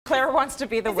Claire wants to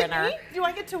be the winner. It me? Do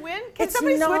I get to win? Can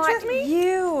somebody switch with me?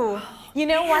 You. You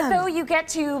know what, though? You get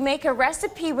to make a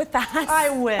recipe with us. I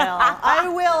will. I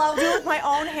will. I'll do it with my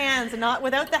own hands and not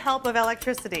without the help of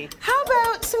electricity. How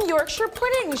about some Yorkshire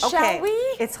pudding, shall we?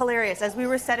 It's hilarious. As we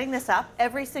were setting this up,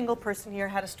 every single person here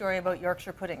had a story about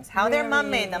Yorkshire puddings. How their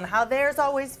mum made them, how theirs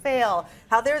always fail,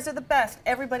 how theirs are the best.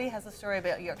 Everybody has a story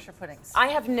about Yorkshire puddings. I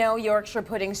have no Yorkshire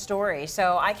pudding story,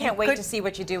 so I can't wait to see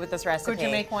what you do with this recipe. Could you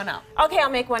make one up? Okay, I'll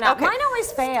make one up. Okay. Mine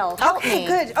always failed. Help me.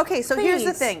 Good. Okay, so here's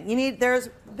the thing. You need, there's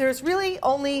really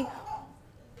only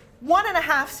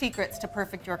 1.5 secrets to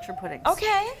perfect Yorkshire puddings.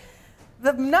 Okay.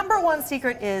 The #1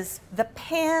 secret is the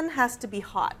pan has to be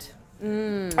hot.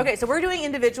 Okay, so we're doing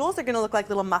individuals. They're going to look like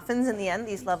little muffins in the end,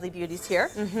 these lovely beauties here.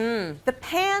 The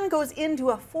pan goes into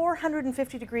a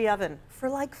 450-degree oven for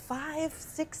like 5,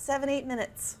 6, 7, 8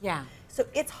 minutes. Yeah. So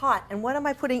it's hot. And what am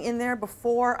I putting in there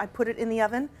before I put it in the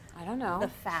oven? I don't know. The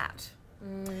fat.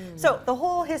 So the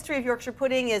whole history of Yorkshire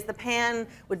pudding is the pan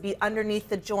would be underneath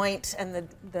the joint and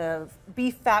the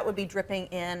beef fat would be dripping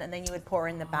in, and then you would pour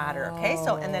in the batter, okay?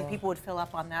 So, and then people would fill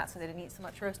up on that so they didn't eat so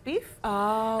much roast beef.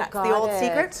 Oh, that's the old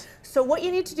secret. So what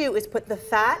you need to do is put the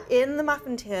fat in the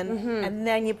muffin tin and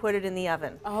then you put it in the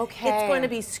oven. Okay. It's going to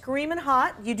be screaming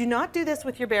hot. You do not do this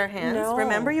with your bare hands. No.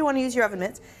 Remember, you want to use your oven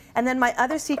mitts. And then my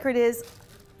other secret is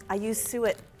I use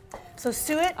suet. So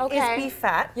suet is beef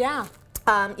fat. Yeah.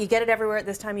 You get it everywhere at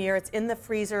this time of year. It's in the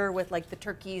freezer with like the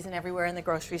turkeys and everywhere in the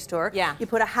grocery store. Yeah. You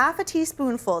put a ½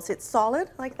 teaspoonful, so it's solid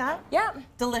like that. Yeah.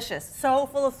 Delicious. So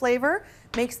full of flavor.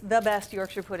 Makes the best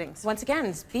Yorkshire puddings. Once again,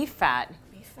 it's beef fat.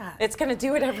 Beef fat. It's going to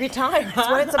do it every time. That's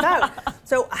what it's about.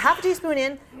 So ½ teaspoon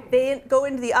in, they go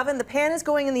into the oven. The pan is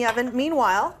going in the oven.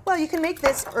 Meanwhile, well, you can make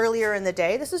this earlier in the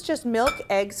day. This is just milk,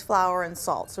 eggs, flour, and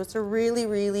salt. So it's a really,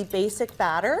 really basic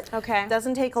batter. Okay.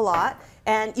 Doesn't take a lot.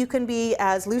 And you can be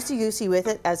as loosey-goosey with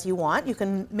it as you want. You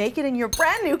can make it in your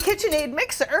brand new KitchenAid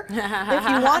mixer if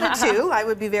you wanted to. I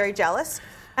would be very jealous.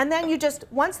 And then you just,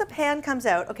 once the pan comes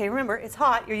out, okay, remember, it's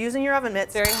hot. You're using your oven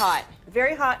mitts. Very hot.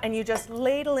 Very hot, and you just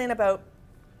ladle in about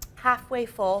halfway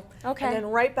full. Okay. And then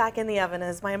right back in the oven.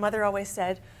 As my mother always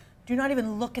said, do not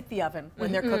even look at the oven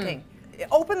when they're cooking.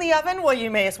 Open the oven, well,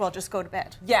 you may as well just go to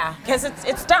bed. Yeah, because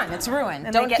it's done. It's ruined.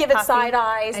 And Don't give it puffy. side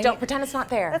eyes. Don't pretend it's not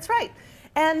there. That's right.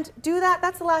 And do that.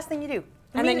 That's the last thing you do.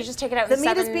 And then you just take it out in in 7,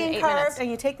 8 7, minutes. The meat is being 8 carved, minutes.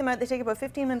 and you take them out. They take about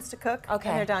 15 minutes to cook. Okay.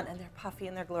 And they're done, and they're puffy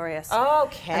and they're glorious.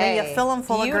 Okay. And then you fill them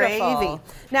full of gravy.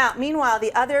 Now, meanwhile,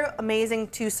 the other amazing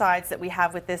 2 sides that we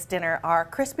have with this dinner are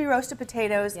crispy roasted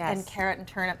potatoes and carrot and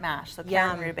turnip mash. So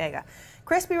carrot and rutabaga.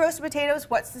 Crispy roasted potatoes.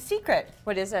 What's the secret?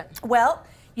 What is it? Well,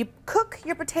 you cook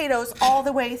your potatoes all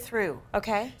the way through.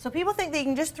 Okay. So people think they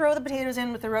can just throw the potatoes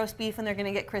in with the roast beef and they're going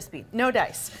to get crispy. No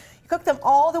dice. You cook them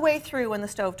all the way through when the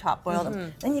stovetop, boil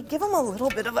them. Then you give them a little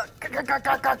bit of a...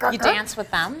 You dance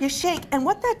with them. You shake, and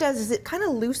what that does is it kind of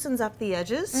loosens up the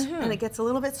edges and it gets a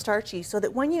little bit starchy so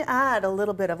that when you add a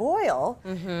little bit of oil,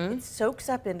 it soaks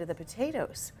up into the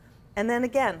potatoes. And then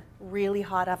again, really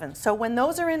hot oven. So when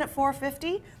those are in at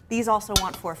 450, these also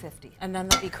want 450. And then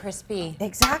they'll be crispy.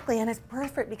 Exactly, and it's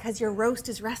perfect because your roast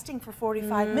is resting for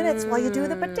 45 minutes while you do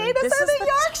the potatoes. This are is the the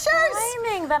Yorkshires.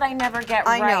 timing that I never get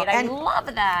I know, right. I and-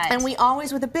 love that. And we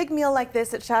always, with a big meal like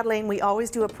this at Chatelaine, we always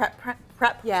do a prep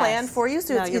plan for you.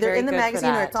 So No, it's you're either very in the good for magazine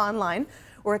or that. it's online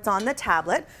or it's on the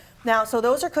tablet. Now, so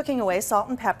those are cooking away, salt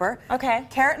and pepper. Okay.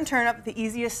 Carrot and turnip, the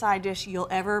easiest side dish you'll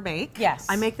ever make. Yes.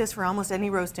 I make this for almost any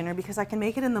roast dinner because I can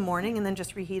make it in the morning and then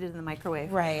just reheat it in the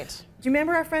microwave. Right. Do you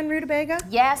remember our friend Rutabaga?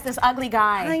 Yes, this ugly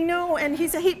guy. I know, and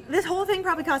this whole thing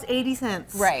probably cost 80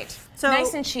 cents. Right. So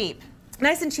nice and cheap.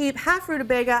 Nice and cheap, half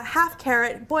rutabaga, half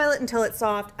carrot, boil it until it's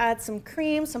soft, add some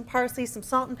cream, some parsley, some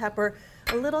salt and pepper,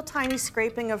 a little tiny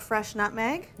scraping of fresh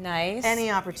nutmeg. Nice.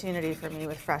 Any opportunity for me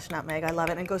with fresh nutmeg, I love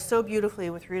it. And it goes so beautifully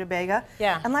with rutabaga.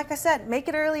 Yeah. And like I said, make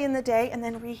it early in the day and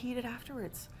then reheat it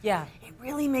afterwards. Yeah. It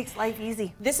really makes life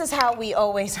easy. This is how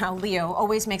Leo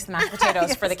always makes the mashed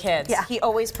potatoes for the kids. Yeah. He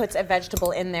always puts a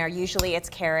vegetable in there. Usually it's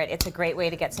carrot. It's a great way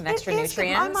to get some extra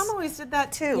nutrients. My mom always did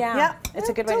that too. Yeah. It's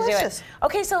a good way to do it.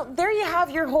 Okay, so there you have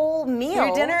your whole meal.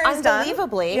 Your dinner is done.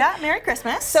 Unbelievably. Yeah, Merry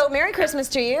Christmas. So Merry Christmas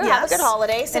to you. Yes. Have a good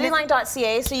holiday. Cityline.ca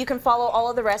so you can follow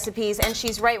all of the recipes. And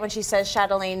she's right when she says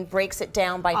Chatelaine breaks it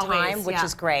down by time, which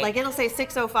is great. Like it'll say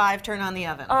 6:05, turn on the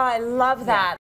oven. Oh, I love that.